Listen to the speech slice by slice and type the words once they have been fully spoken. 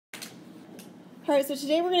All right, so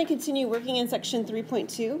today we're going to continue working in section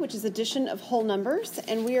 3.2, which is addition of whole numbers,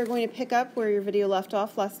 and we are going to pick up where your video left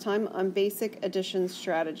off last time on basic addition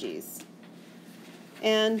strategies.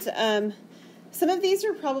 And some of these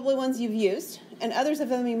are probably ones you've used, and others of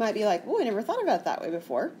them you might be like, oh, I never thought about it that way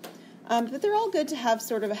before. But they're all good to have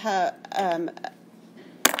sort of a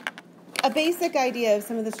basic idea of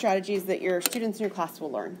some of the strategies that your students in your class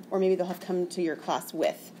will learn, or maybe they'll have come to your class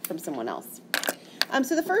with from someone else.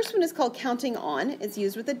 So the first one is called counting on. It's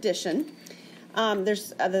used with addition.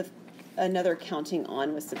 There's another counting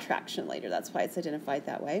on with subtraction later. That's why it's identified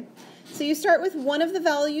that way. So you start with one of the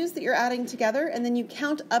values that you're adding together, and then you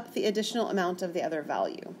count up the additional amount of the other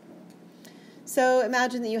value. So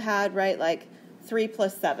imagine that you had, right, like 3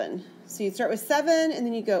 plus 7. So you'd start with 7, and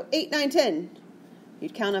then you'd go 8, 9, 10.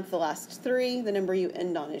 You'd count up the last 3. The number you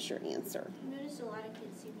end on is your answer. I noticed a lot of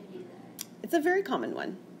kids seem to do that. It's a very common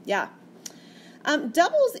one, yeah.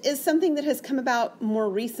 Doubles is something that has come about more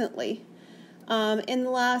recently in the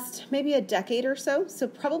last maybe a decade or so. So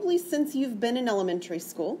probably since you've been in elementary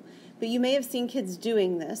school, but you may have seen kids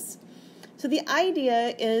doing this. So the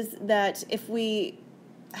idea is that if we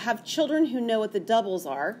have children who know what the doubles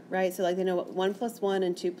are, right? So like they know what 1 plus 1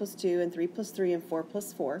 and 2 plus 2 and 3 plus 3 and 4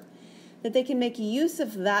 plus 4, that they can make use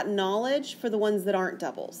of that knowledge for the ones that aren't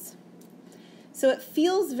doubles. So it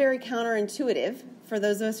feels very counterintuitive for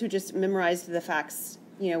those of us who just memorized the facts,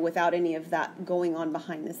 without any of that going on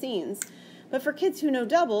behind the scenes. But for kids who know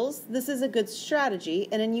doubles, this is a good strategy,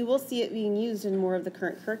 and then you will see it being used in more of the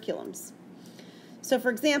current curriculums. So for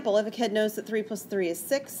example, if a kid knows that 3 plus 3 is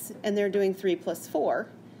 6, and they're doing 3 plus 4,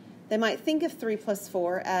 they might think of 3 plus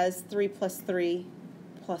 4 as 3 plus 3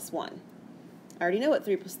 plus 1. I already know what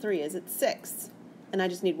 3 plus 3 is. It's 6, and I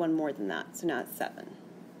just need one more than that, so now it's 7.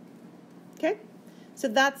 Okay? So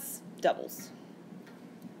that's doubles.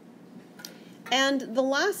 And the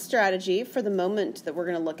last strategy for the moment that we're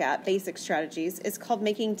going to look at, basic strategies, is called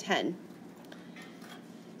making 10.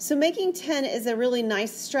 So making 10 is a really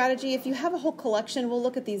nice strategy. If you have a whole collection, we'll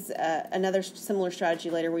look at these another similar strategy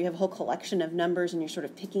later where you have a whole collection of numbers and you're sort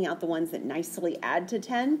of picking out the ones that nicely add to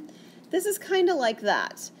 10. This is kind of like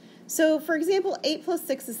that. So for example, 8 plus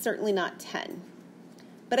 6 is certainly not 10.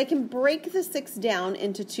 But I can break the 6 down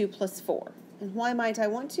into 2 plus 4. And why might I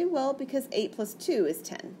want to? Well, because 8 plus 2 is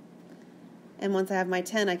 10. And once I have my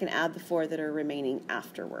 10, I can add the 4 that are remaining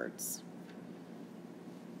afterwards.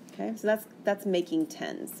 Okay, so that's making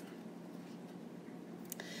 10s.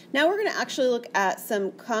 Now we're going to actually look at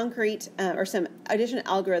some concrete or some addition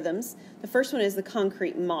algorithms. The first one is the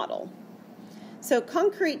concrete model. So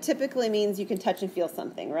concrete typically means you can touch and feel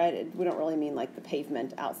something, right? We don't really mean like the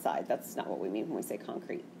pavement outside. That's not what we mean when we say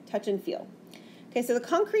concrete. Touch and feel. Okay, so the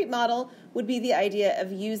concrete model would be the idea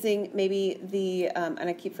of using maybe the, and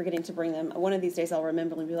I keep forgetting to bring them. One of these days I'll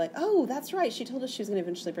remember and be like, oh, that's right. She told us she was going to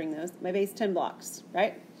eventually bring those. My base 10 blocks,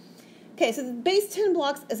 right? Okay, so the base 10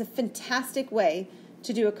 blocks is a fantastic way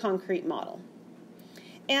to do a concrete model.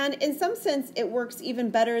 And in some sense, it works even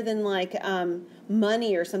better than like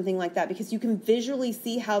money or something like that because you can visually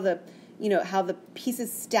see how the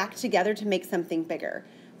pieces stack together to make something bigger.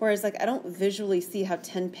 Whereas, I don't visually see how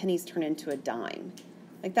 10 pennies turn into a dime.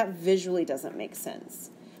 That visually doesn't make sense.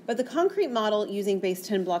 But the concrete model using base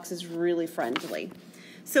 10 blocks is really friendly.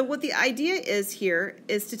 So what the idea is here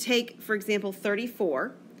is to take, for example,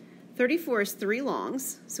 34. 34 is 3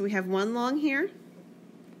 longs. So we have 1 long here,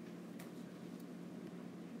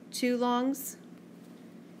 2 longs,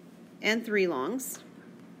 and 3 longs.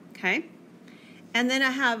 Okay? And then I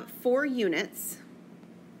have 4 units.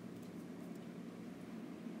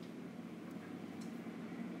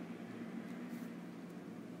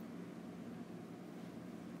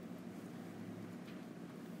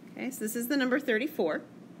 Okay, so this is the number 34.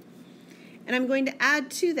 And I'm going to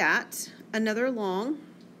add to that another long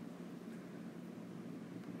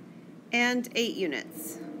and 8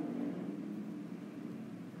 units.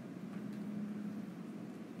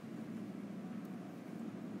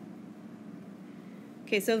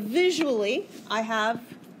 Okay, so visually, I have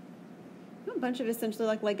a bunch of essentially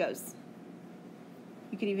like Legos.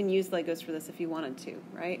 You could even use Legos for this if you wanted to,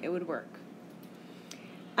 right? It would work.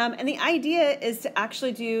 And the idea is to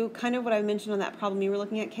actually do kind of what I mentioned on that problem you were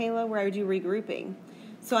looking at, Kayla, where I would do regrouping.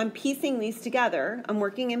 So I'm piecing these together. I'm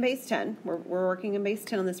working in base 10. We're working in base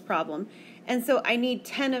 10 on this problem. And so I need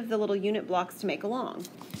 10 of the little unit blocks to make a long.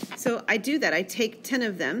 So I do that. I take 10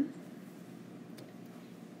 of them.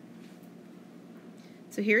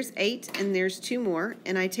 So here's 8, and there's 2 more.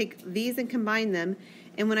 And I take these and combine them.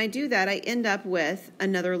 And when I do that, I end up with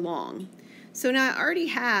another long. So now I already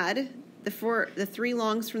had the 3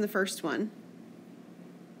 longs from the first one.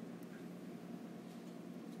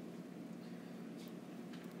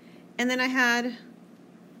 And then I had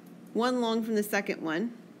one long from the second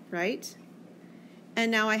one, right? And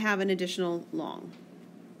now I have an additional long.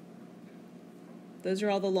 Those are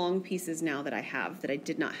all the long pieces now that I have that I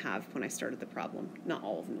did not have when I started the problem. Not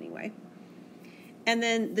all of them anyway. And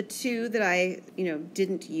then the two that I,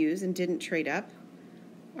 didn't use and didn't trade up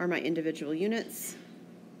are my individual units.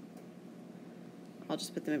 I'll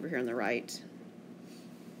just put them over here on the right.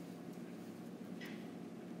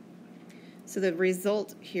 So the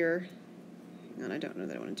result here, hang on, I don't know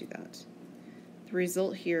that I want to do that. The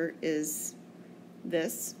result here is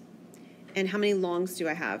this. And how many longs do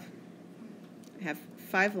I have? I have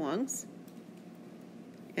 5 longs,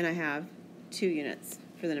 and I have 2 units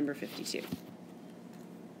for the number 52.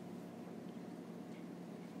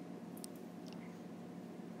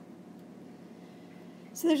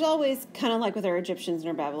 So there's always, kind of like with our Egyptians and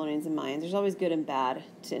our Babylonians and Mayans, there's always good and bad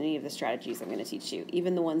to any of the strategies I'm going to teach you,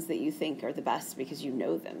 even the ones that you think are the best because you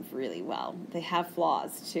know them really well. They have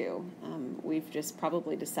flaws, too. We've just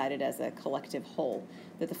probably decided as a collective whole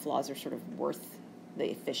that the flaws are sort of worth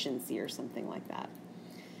the efficiency or something like that.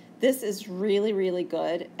 This is really, really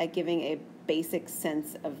good at giving a basic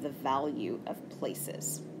sense of the value of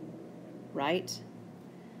places, right?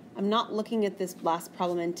 I'm not looking at this last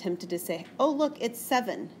problem and tempted to say, oh, look, it's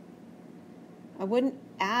 7. I wouldn't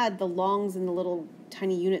add the longs and the little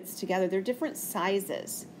tiny units together. They're different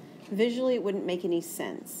sizes. Visually, it wouldn't make any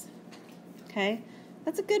sense. Okay?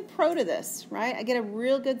 That's a good pro to this, right? I get a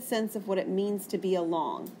real good sense of what it means to be a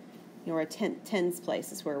long. Or a tens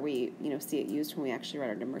place is where we, see it used when we actually write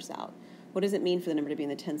our numbers out. What does it mean for the number to be in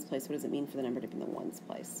the tens place? What does it mean for the number to be in the ones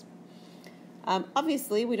place?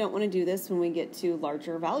 Obviously, we don't want to do this when we get to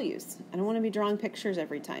larger values. I don't want to be drawing pictures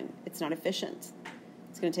every time. It's not efficient.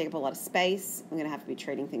 It's going to take up a lot of space. I'm going to have to be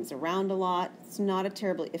trading things around a lot. It's not a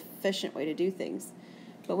terribly efficient way to do things.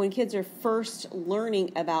 But when kids are first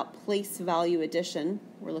learning about place value addition,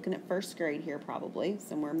 we're looking at first grade here probably,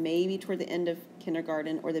 somewhere maybe toward the end of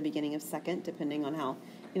kindergarten or the beginning of second, depending on how,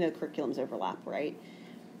 the curriculums overlap, right?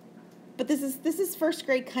 But this is first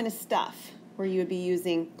grade kind of stuff where you would be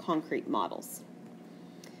using concrete models.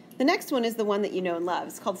 The next one is the one that you know and love.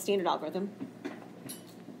 It's called standard algorithm.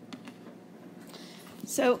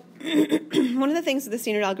 So one of the things with the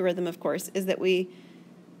standard algorithm, of course, is that we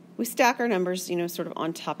stack our numbers, sort of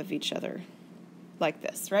on top of each other, like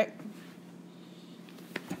this, right?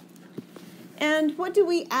 And what do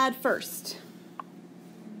we add first?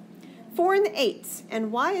 4 and the 8.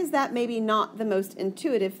 And why is that maybe not the most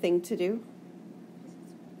intuitive thing to do?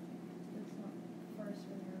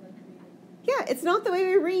 Yeah, it's not the way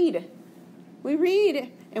we read. We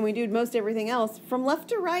read, and we do most everything else, from left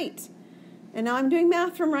to right. And now I'm doing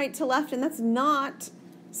math from right to left, and that's not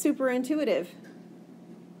super intuitive.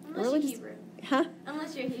 Unless you're Hebrew. Huh?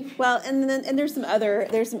 Unless you're Hebrew. Well, and there's some other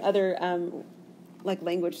like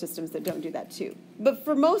language systems that don't do that too. But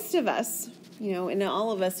for most of us, and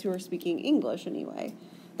all of us who are speaking English anyway,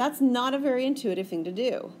 that's not a very intuitive thing to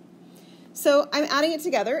do. So I'm adding it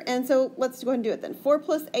together, and so let's go ahead and do it then. 4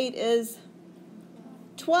 plus 8 is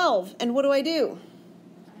 12. And what do I do?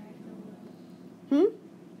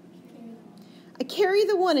 I carry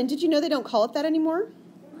the 1. And did you know they don't call it that anymore?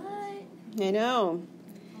 What? I know.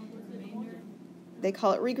 They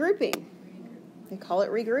call it regrouping. They call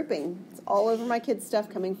it regrouping. It's all over my kids' stuff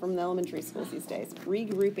coming from the elementary schools these days.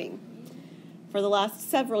 Regrouping. For the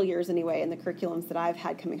last several years anyway, in the curriculums that I've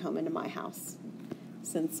had coming home into my house,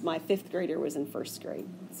 since my 5th grader was in 1st grade.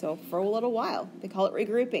 So for a little while, they call it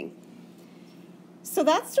regrouping. So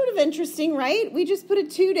that's sort of interesting, right? We just put a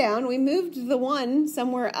 2 down. We moved the 1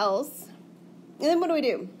 somewhere else. And then what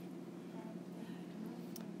do?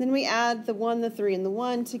 Then we add the 1, the 3, and the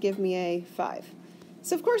 1 to give me a 5.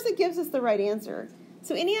 So of course it gives us the right answer.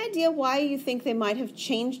 So any idea why you think they might have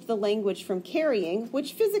changed the language from carrying,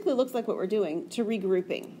 which physically looks like what we're doing, to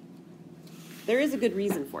regrouping? There is a good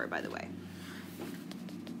reason for it, by the way.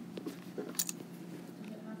 Does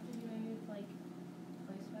it have to do anything with, place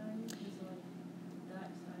value? Because, that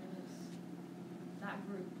side is, that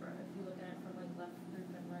group, or if you look at it from, left group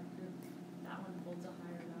and right group, that one holds a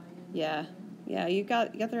higher value. Yeah, you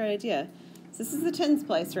got the right idea. So this is the tens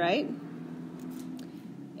place, right?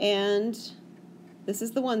 And this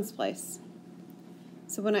is the ones place.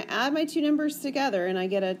 So when I add my 2 numbers together and I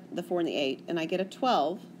get the 4 and the 8, and I get a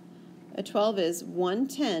 12 is 1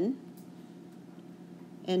 10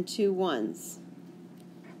 and 2 ones.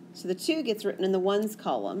 So the 2 gets written in the ones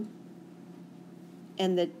column,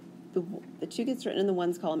 and the 2 gets written in the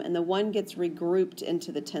ones column, and the 1 gets regrouped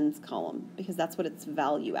into the tens column because that's what its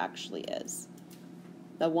value actually is.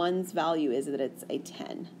 The 1's value is that it's a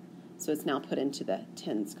 10. So it's now put into the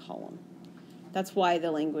tens column. That's why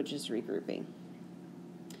the language is regrouping.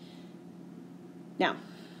 Now,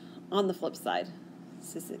 on the flip side,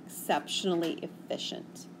 this is exceptionally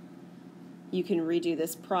efficient. You can redo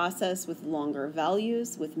this process with longer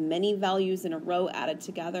values, with many values in a row added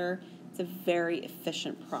together. It's a very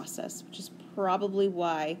efficient process, which is probably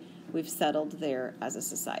why we've settled there as a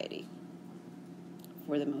society,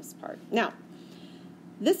 for the most part. Now,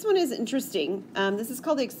 this one is interesting. This is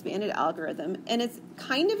called the expanded algorithm, and it's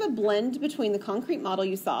kind of a blend between the concrete model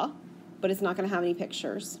you saw, but it's not going to have any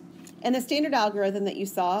pictures, and the standard algorithm that you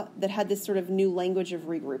saw that had this sort of new language of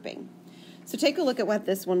regrouping. So take a look at what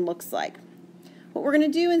this one looks like. What we're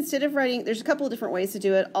going to do, instead of writing, there's a couple of different ways to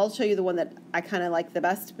do it. I'll show you the one that I kind of like the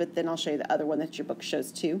best, but then I'll show you the other one that your book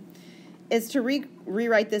shows too, is to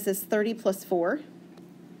rewrite this as 30 plus 4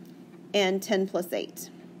 and 10 plus 8.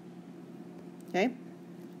 Okay?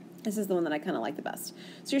 This is the one that I kind of like the best.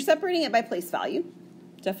 So you're separating it by place value,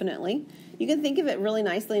 definitely. You can think of it really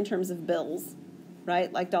nicely in terms of bills,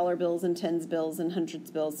 right? Like dollar bills and tens bills and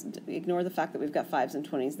hundreds bills. Ignore the fact that we've got 5s and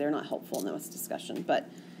 20s. They're not helpful in this discussion, but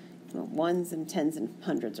ones and tens and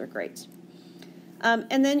hundreds are great.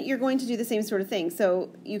 And then you're going to do the same sort of thing.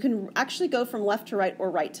 So you can actually go from left to right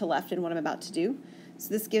or right to left in what I'm about to do. So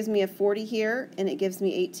this gives me a 40 here, and it gives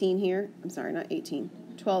me 18 here. I'm sorry, not 18,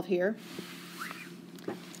 12 here.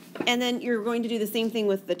 And then you're going to do the same thing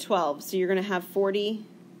with the 12. So you're going to have 40,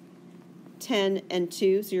 10, and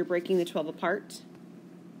 2. So you're breaking the 12 apart.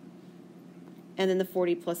 And then the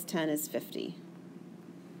 40 plus 10 is 50.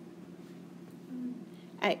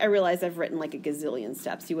 I realize I've written like a gazillion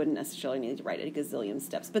steps. You wouldn't necessarily need to write a gazillion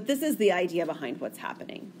steps. But this is the idea behind what's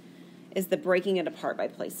happening, is the breaking it apart by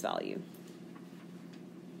place value.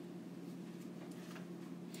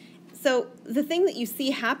 So the thing that you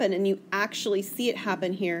see happen, and you actually see it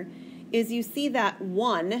happen here, is you see that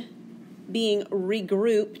 1 being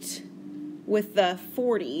regrouped with the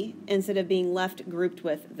 40 instead of being left grouped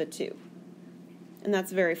with the 2. And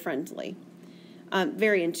that's very friendly,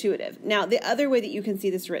 very intuitive. Now, the other way that you can see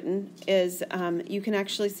this written is you can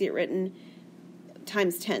actually see it written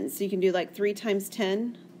times 10. So you can do like 3 times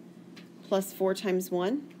 10 plus 4 times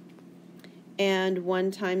 1, and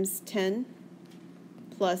 1 times 10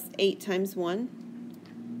 plus 8 times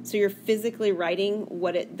 1. So you're physically writing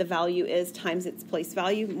what the value is times its place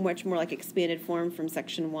value, much more like expanded form from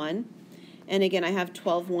section 1. And again, I have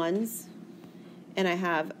 12 ones, and I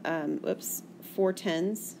have 4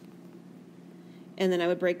 tens. And then I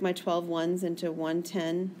would break my 12 ones into 1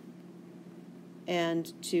 10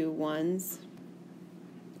 and 2 ones.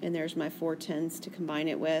 And there's my 4 tens to combine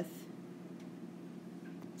it with.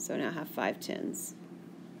 So now I have 5 tens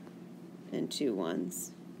and 2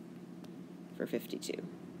 ones for 52.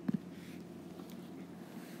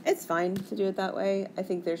 It's fine to do it that way. I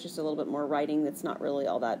think there's just a little bit more writing that's not really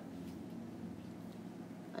all that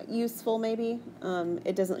useful, maybe.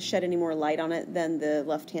 It doesn't shed any more light on it than the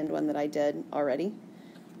left-hand one that I did already.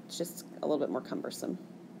 It's just a little bit more cumbersome.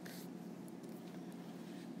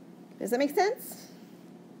 Does that make sense?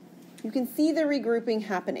 You can see the regrouping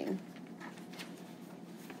happening.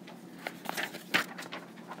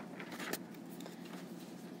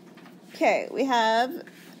 Okay, we have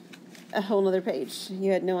a whole other page.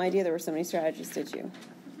 You had no idea there were so many strategies, did you?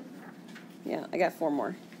 Yeah, I got 4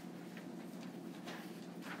 more.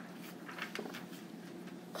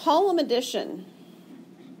 Column addition.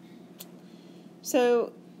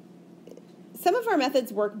 So some of our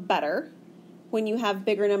methods work better when you have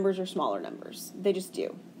bigger numbers or smaller numbers. They just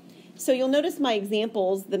do. So you'll notice my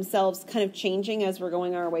examples themselves kind of changing as we're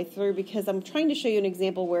going our way through, because I'm trying to show you an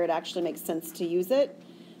example where it actually makes sense to use it,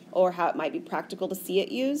 or how it might be practical to see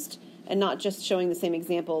it used, and not just showing the same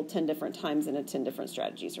example 10 different times in 10 different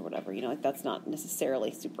strategies or whatever. You know, like that's not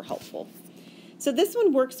necessarily super helpful. So this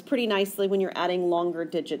one works pretty nicely when you're adding longer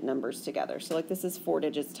digit numbers together. So like this is 4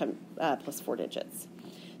 digits plus 4 digits.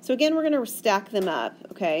 So again, we're going to stack them up,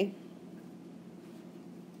 okay?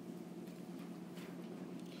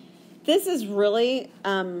 This is really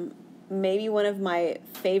maybe one of my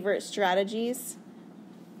favorite strategies.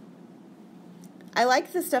 I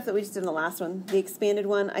like the stuff that we just did in the last one. The expanded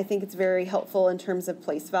one, I think it's very helpful in terms of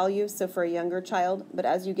place value, so for a younger child. But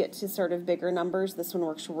as you get to sort of bigger numbers, this one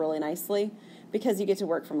works really nicely because you get to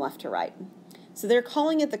work from left to right. So they're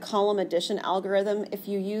calling it the column addition algorithm. If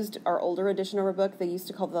you used our older edition of our book, they used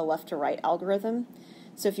to call it the left to right algorithm.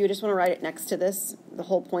 So if you just want to write it next to this, the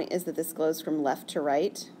whole point is that this goes from left to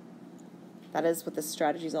right. That is what this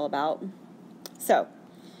strategy is all about. So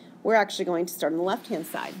we're actually going to start on the left-hand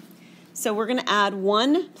side. So we're going to add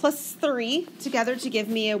 1 plus 3 together to give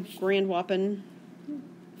me a grand whopping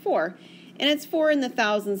 4. And it's 4 in the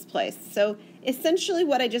thousands place. So essentially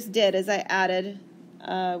what I just did is I added,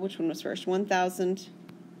 which one was first? 1,000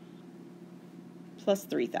 plus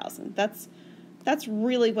 3,000. That's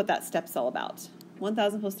really what that step's all about.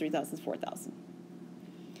 1,000 plus 3,000 is 4,000.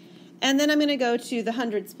 And then I'm going to go to the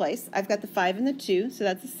hundreds place. I've got the 5 and the 2, so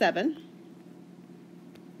that's a 7.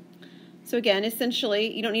 So again,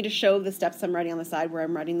 essentially, you don't need to show the steps I'm writing on the side where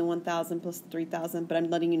I'm writing the 1,000 plus 3,000, but I'm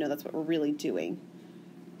letting you know that's what we're really doing.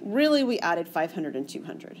 Really, we added 500 and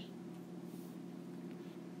 200.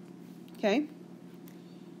 Okay?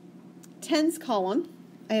 Tens column,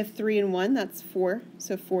 I have 3 and 1, that's 4,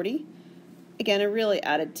 so 40. Again, I really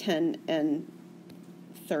added 10 and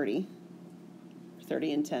 30.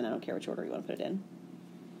 30 and 10, I don't care which order you want to put it in.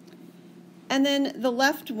 And then the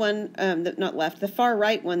left one, the far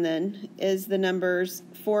right one then, is the numbers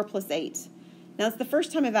 4 plus 8. Now, it's the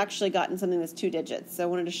first time I've actually gotten something that's 2 digits, so I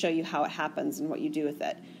wanted to show you how it happens and what you do with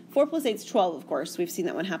it. 4 plus 8 is 12, of course. We've seen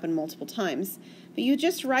that one happen multiple times. But you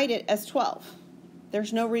just write it as 12.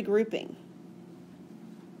 There's no regrouping.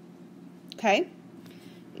 Okay?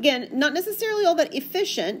 Again, not necessarily all that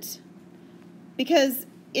efficient, because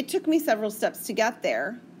it took me several steps to get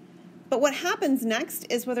there. But what happens next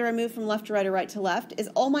is, whether I move from left to right or right to left, is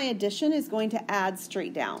all my addition is going to add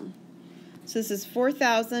straight down. So this is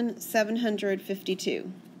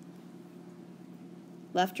 4,752.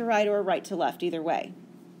 Left to right or right to left, either way.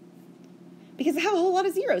 Because I have a whole lot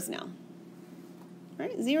of zeros now.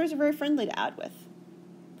 Right? Zeros are very friendly to add with.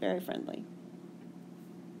 Very friendly.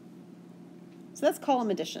 So that's column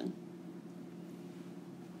addition.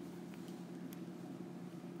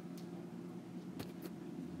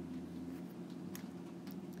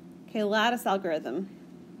 Okay, lattice algorithm.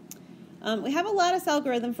 We have a lattice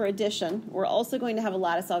algorithm for addition. We're also going to have a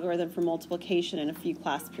lattice algorithm for multiplication in a few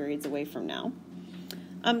class periods away from now.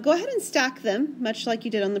 Go ahead and stack them, much like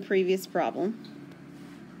you did on the previous problem.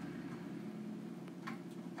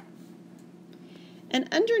 And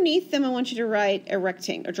underneath them, I want you to write a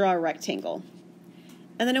rectangle, or draw a rectangle.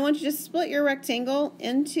 And then I want you to split your rectangle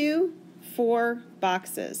into 4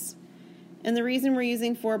 boxes. And the reason we're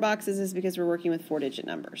using 4 boxes is because we're working with 4-digit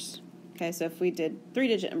numbers. Okay, so if we did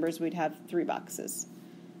 3-digit numbers, we'd have 3 boxes.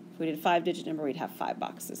 If we did a 5-digit number, we'd have 5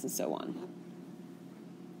 boxes, and so on.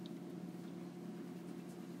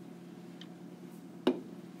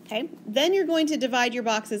 Okay, then you're going to divide your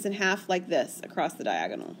boxes in half like this across the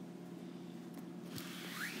diagonal.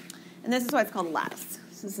 And this is why it's called a lattice.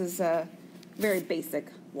 So this is a very basic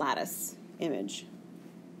lattice image.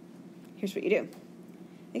 Here's what you do.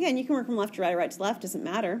 Again, you can work from left to right or right to left, doesn't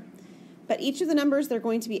matter. But each of the numbers that are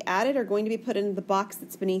going to be added are going to be put in the box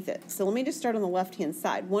that's beneath it. So let me just start on the left-hand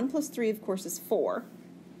side. 1 plus 3, of course, is 4.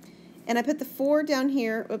 And I put the 4 down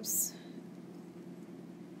here,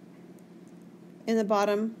 in the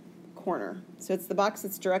bottom corner. So it's the box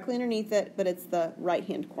that's directly underneath it, but it's the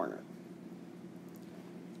right-hand corner.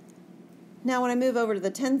 Now when I move over to the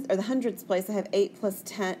tens or the hundreds place, I have 8 plus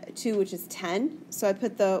 2, which is 10. So I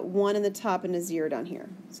put the 1 in the top and a 0 down here.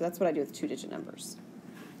 So that's what I do with 2-digit numbers.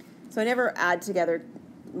 So I never add together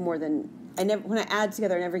more than, when I add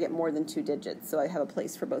together, I never get more than 2 digits. So I have a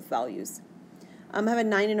place for both values. I have a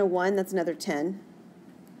 9 and a 1, that's another 10.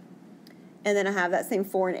 And then I have that same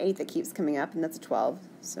 4 and 8 that keeps coming up, and that's a 12.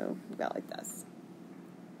 So about like this.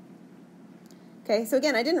 Okay, so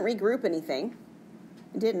again, I didn't regroup anything.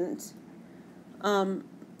 I didn't.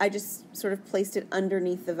 I just sort of placed it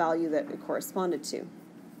underneath the value that it corresponded to.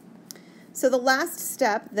 So the last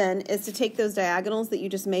step then is to take those diagonals that you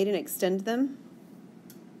just made and extend them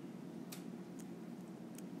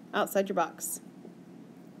outside your box.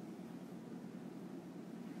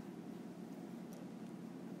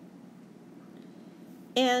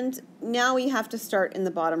 And now we have to start in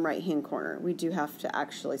the bottom right-hand corner. We do have to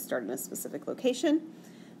actually start in a specific location.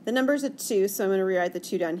 The number's at 2, so I'm going to rewrite the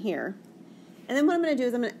 2 down here. And then what I'm going to do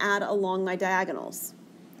is I'm going to add along my diagonals.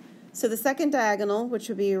 So the second diagonal, which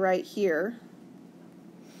would be right here,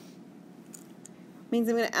 means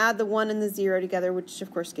I'm going to add the 1 and the 0 together, which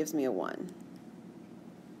of course gives me a 1.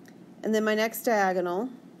 And then my next diagonal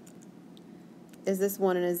is this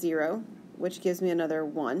 1 and a 0, which gives me another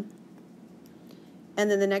 1. And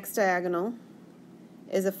then the next diagonal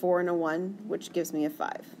is a 4 and a 1, which gives me a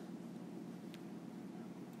 5.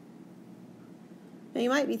 Now you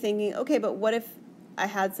might be thinking, okay, but what if I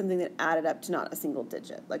had something that added up to not a single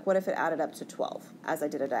digit? Like what if it added up to 12 as I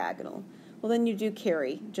did a diagonal? Well, then you do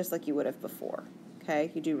carry just like you would have before. Okay,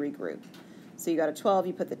 you do regroup. So you got a 12,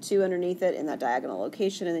 you put the 2 underneath it in that diagonal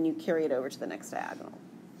location, and then you carry it over to the next diagonal.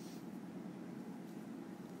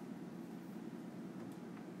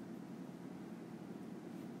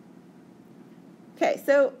 Okay,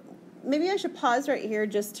 so maybe I should pause right here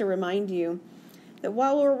just to remind you that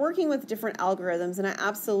while we're working with different algorithms, and I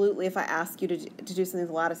absolutely, if I ask you to do something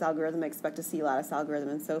with lattice algorithm, I expect to see lattice algorithm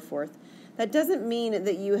and so forth, that doesn't mean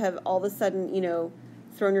that you have all of a sudden,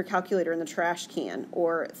 thrown your calculator in the trash can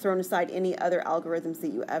or thrown aside any other algorithms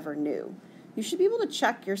that you ever knew. You should be able to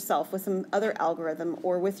check yourself with some other algorithm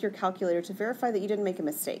or with your calculator to verify that you didn't make a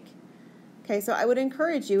mistake. Okay, so I would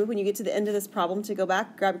encourage you, when you get to the end of this problem, to go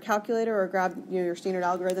back, grab a calculator or grab your standard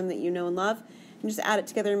algorithm that you know and love, and just add it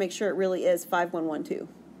together and make sure it really is 5112.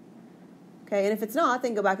 Okay, and if it's not,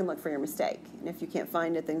 then go back and look for your mistake. And if you can't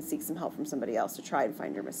find it, then seek some help from somebody else to try and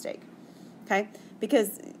find your mistake. Okay,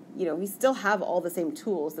 because we still have all the same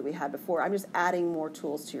tools that we had before. I'm just adding more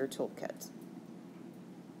tools to your toolkit.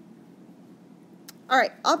 All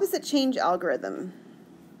right, opposite change algorithm.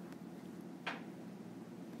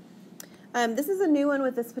 This is a new one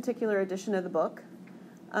with this particular edition of the book.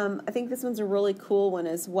 I think this one's a really cool one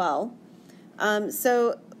as well.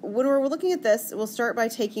 So when we're looking at this, we'll start by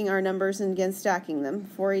taking our numbers and again stacking them,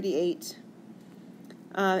 488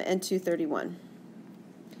 and 231.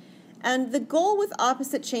 And the goal with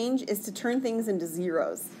opposite change is to turn things into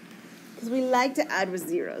zeros, because we like to add with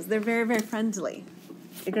zeros. They're very, very friendly.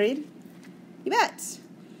 Agreed? You bet.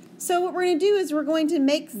 So what we're going to do is we're going to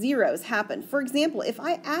make zeros happen. For example, if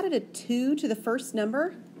I added a 2 to the first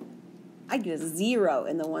number, I'd get a 0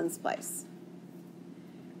 in the ones place.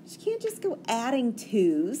 You can't just go adding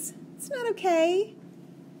 2s. It's not okay.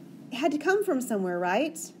 It had to come from somewhere,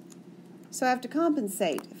 right? So I have to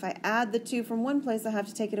compensate. If I add the 2 from one place, I have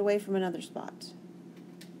to take it away from another spot.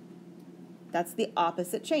 That's the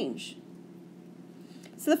opposite change.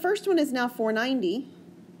 So the first one is now 490.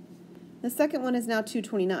 The second one is now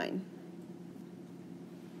 229.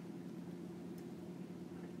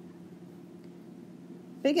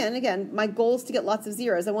 But again, my goal is to get lots of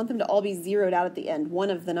zeros. I want them to all be zeroed out at the end,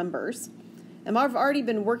 one of the numbers. And I've already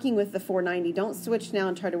been working with the 490. Don't switch now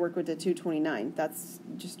and try to work with the 229. That's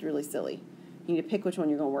just really silly. You need to pick which one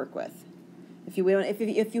you're going to work with. If you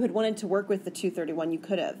had wanted to work with the 231, you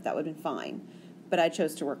could have. That would have been fine. But I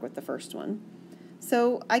chose to work with the first one.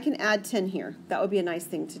 So I can add 10 here. That would be a nice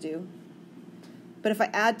thing to do. But if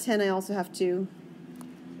I add 10, I also have to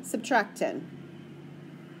subtract 10.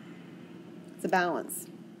 It's a balance.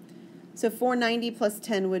 So 490 plus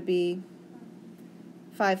 10 would be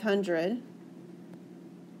 500.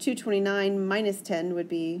 229 minus 10 would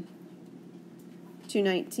be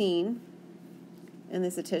 219. And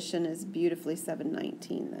this addition is beautifully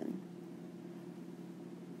 719 then.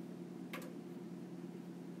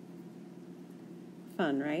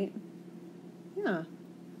 Fun, right? Yeah.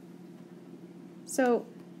 So,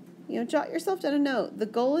 jot yourself down a note. The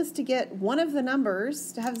goal is to get one of the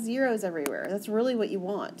numbers to have zeros everywhere. That's really what you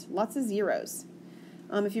want. Lots of zeros.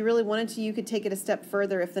 If you really wanted to, you could take it a step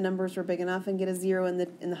further if the numbers were big enough and get a 0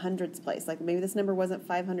 in the hundreds place. Like maybe this number wasn't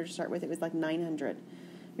 500 to start with, it was like 900.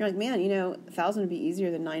 You're like, man, 1,000 would be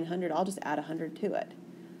easier than 900. I'll just add 100 to it.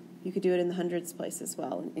 You could do it in the hundreds place as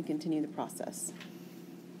well and continue the process.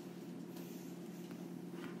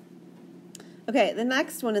 Okay, the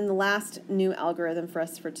next one and the last new algorithm for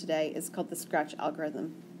us for today is called the Scratch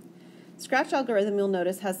algorithm. Scratch algorithm, you'll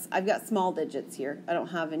notice, I've got small digits here. I don't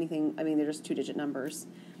have anything, they're just 2-digit numbers.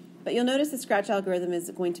 But you'll notice the Scratch algorithm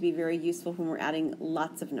is going to be very useful when we're adding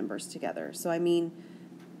lots of numbers together. So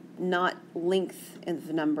not length of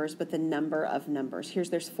the numbers, but the number of numbers.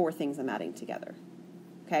 There's 4 things I'm adding together.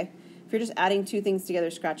 Okay? If you're just adding 2 things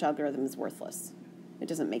together, Scratch algorithm is worthless. It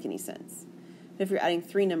doesn't make any sense. But if you're adding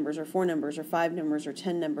 3 numbers or 4 numbers or 5 numbers or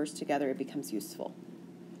 10 numbers together, it becomes useful.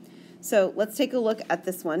 So let's take a look at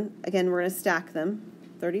this one. Again, we're going to stack them.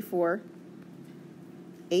 34,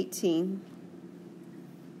 18,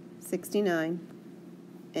 69,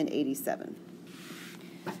 and 87.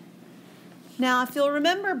 Now, if you'll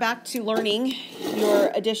remember back to learning your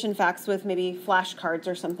addition facts with maybe flashcards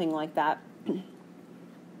or something like that,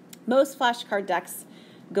 most flashcard decks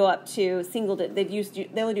go up to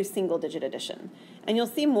they only do single-digit addition. And you'll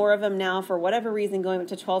see more of them now for whatever reason going up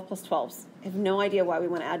to 12 plus 12s. I have no idea why we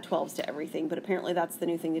want to add 12s to everything, but apparently that's the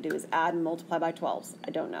new thing to do is add and multiply by 12s.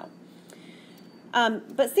 I don't know.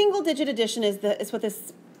 But single-digit addition is what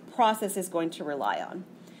this process is going to rely on.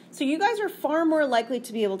 So you guys are far more likely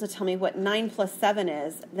to be able to tell me what 9 plus 7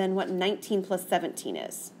 is than what 19 plus 17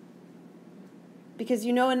 is. Because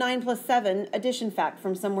a 9 plus 7 addition fact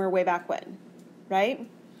from somewhere way back when, right?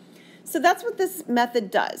 So that's what this method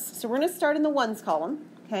does. So we're going to start in the ones column,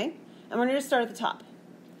 okay? And we're going to start at the top.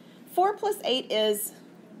 4 plus 8 is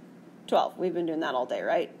 12. We've been doing that all day,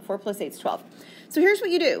 right? 4 plus 8 is 12. So here's what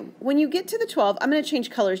you do. When you get to the 12, I'm going to change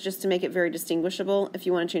colors just to make it very distinguishable. If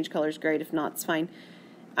you want to change colors, great. If not, it's fine.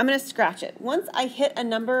 I'm going to scratch it. Once I hit a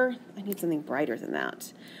number, I need something brighter than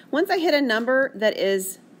that. Once I hit a number that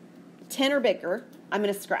is 10 or bigger, I'm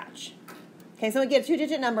going to scratch. Okay, so I get a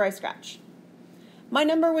 2-digit number, I scratch. My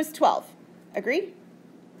number was 12. Agreed?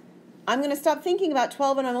 I'm going to stop thinking about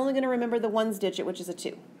 12, and I'm only going to remember the ones digit, which is a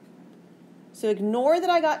 2. So ignore that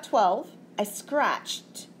I got 12. I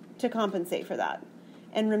scratched to compensate for that.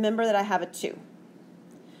 And remember that I have a 2.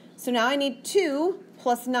 So now I need 2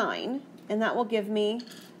 plus 9, and that will give me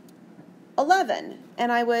 11.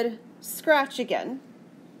 And I would scratch again.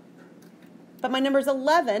 But my number is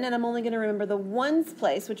 11, and I'm only going to remember the ones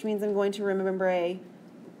place, which means I'm going to remember a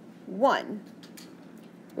 1.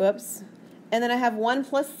 Whoops. And then I have 1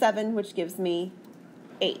 plus 7, which gives me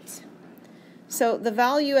 8. So the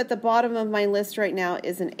value at the bottom of my list right now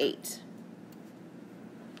is an 8.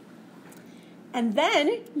 And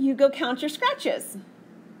then you go count your scratches.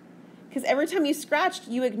 Because every time you scratched,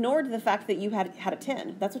 you ignored the fact that you had a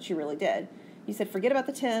 10. That's what you really did. You said, forget about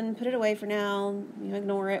the 10, put it away for now, you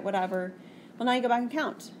ignore it, whatever. Well, now you go back and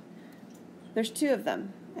count. There's 2 of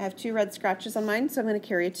them. I have 2 red scratches on mine, so I'm going to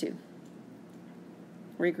carry a 2.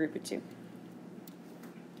 Regroup a 2. And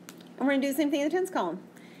we're going to do the same thing in the tens column.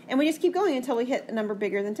 And we just keep going until we hit a number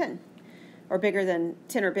bigger than 10. Or bigger than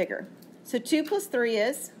 10 or bigger. So 2 plus 3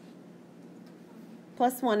 is,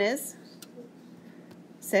 plus 1 is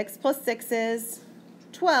 6, plus 6 is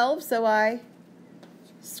 12, so I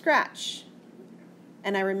scratch.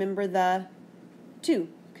 And I remember the 2,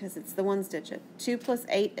 because it's the ones digit. 2 plus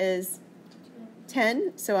 8 is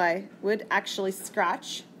 10, so I would actually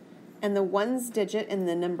scratch. And the ones digit in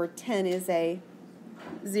the number 10 is a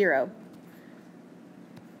 0.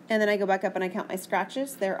 And then I go back up and I count my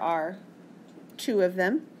scratches. There are 2 of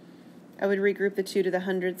them. I would regroup the 2 to the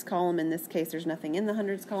hundreds column. In this case, there's nothing in the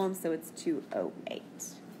hundreds column, so it's 208.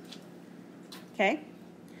 Okay?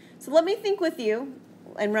 So let me think with you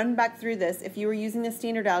and run back through this. If you were using the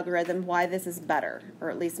standard algorithm, why this is better, or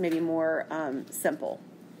at least maybe more simple.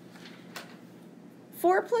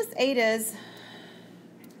 4 plus 8 is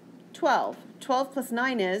 12. 12 plus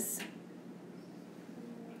 9 is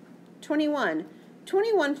 21.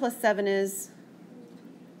 21 plus 7 is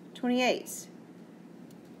 28.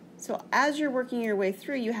 So as you're working your way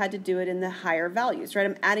through, you had to do it in the higher values, right?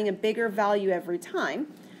 I'm adding a bigger value every time,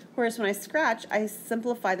 whereas when I scratch, I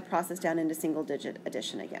simplify the process down into single-digit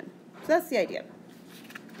addition again. So that's the idea.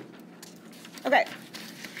 Okay.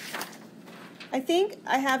 I think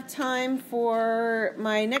I have time for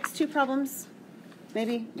my next 2 problems,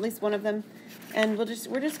 maybe at least one of them, and we're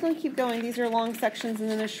just going to keep going. These are long sections, and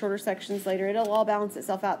then there's shorter sections later. It'll all balance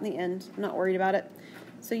itself out in the end. I'm not worried about it,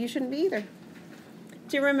 so you shouldn't be either.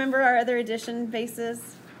 Do you remember our other addition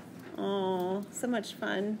bases? Oh, so much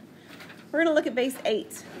fun. We're going to look at base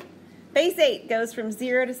 8. Base 8 goes from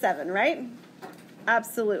 0 to 7, right?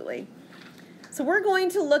 Absolutely. So we're going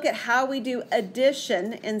to look at how we do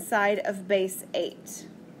addition inside of base 8.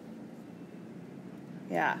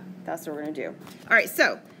 Yeah, that's what we're going to do. All right,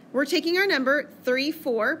 so we're taking our number 3,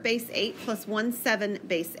 4, base 8, plus 1, 7,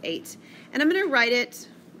 base 8. And I'm going to write it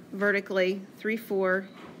vertically, 3, 4,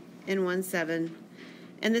 and 1, 7.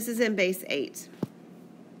 And this is in base 8.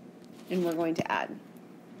 And we're going to add.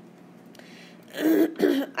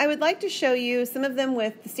 I would like to show you some of them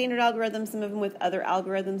with the standard algorithm, some of them with other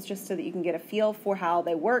algorithms, just so that you can get a feel for how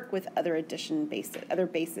they work with other addition bases, other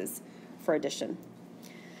bases for addition.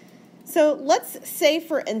 So let's say,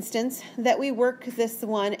 for instance, that we work this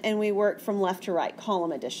one and we work from left to right,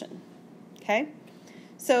 column addition. Okay?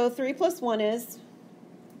 So 3 plus 1 is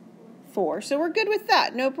 4. So we're good with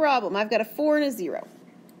that, no problem. I've got a 4 and a 0.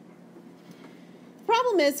 The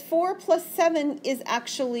problem is 4 plus 7 is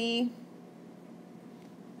actually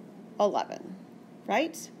 11,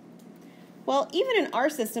 right? Well, even in our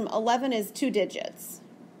system, 11 is 2 digits,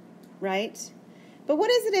 right? But what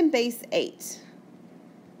is it in base 8?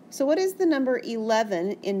 So what is the number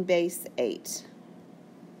 11 in base 8?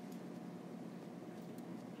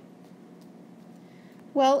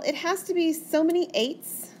 Well, it has to be so many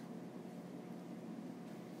 8s.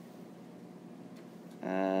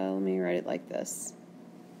 Let me write it like this.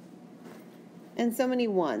 And so many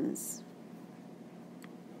 1s.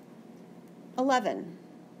 11.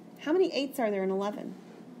 How many 8s are there in 11?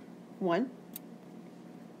 1.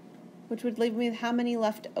 Which would leave me with how many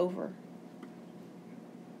left over?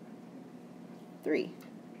 3.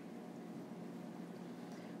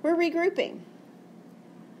 We're regrouping.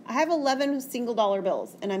 I have 11 single dollar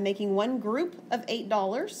bills, and I'm making one group of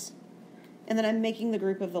 $8, and then I'm making the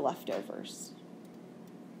group of the leftovers.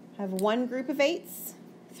 I have one group of 8s,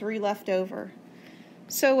 3 left over.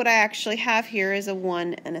 So what I actually have here is a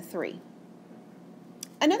 1 and a 3.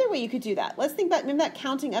 another way you could do that, let's think about, remember that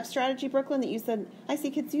counting up strategy, Brooklyn, that you said, I see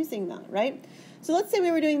kids using that, right? So let's say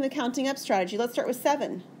we were doing the counting up strategy. Let's start with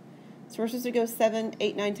 7. So we're supposed to go 7,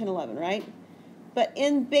 8, 9, 10, 11, right? But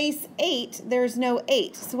in base 8, there's no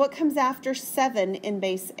 8. So what comes after 7 in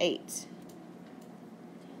base 8?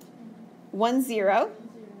 1, 0,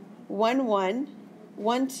 1, 1,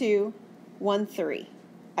 1, 2, 1, 3.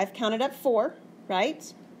 I've counted up 4,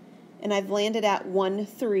 right? And I've landed at 1,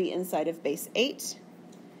 3 inside of base 8.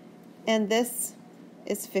 And this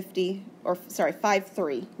is 5,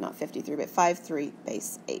 3, not 53, but 5, 3,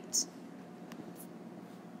 base 8.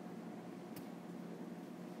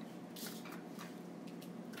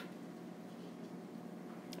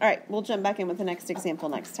 All right, we'll jump back in with the next example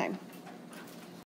next time.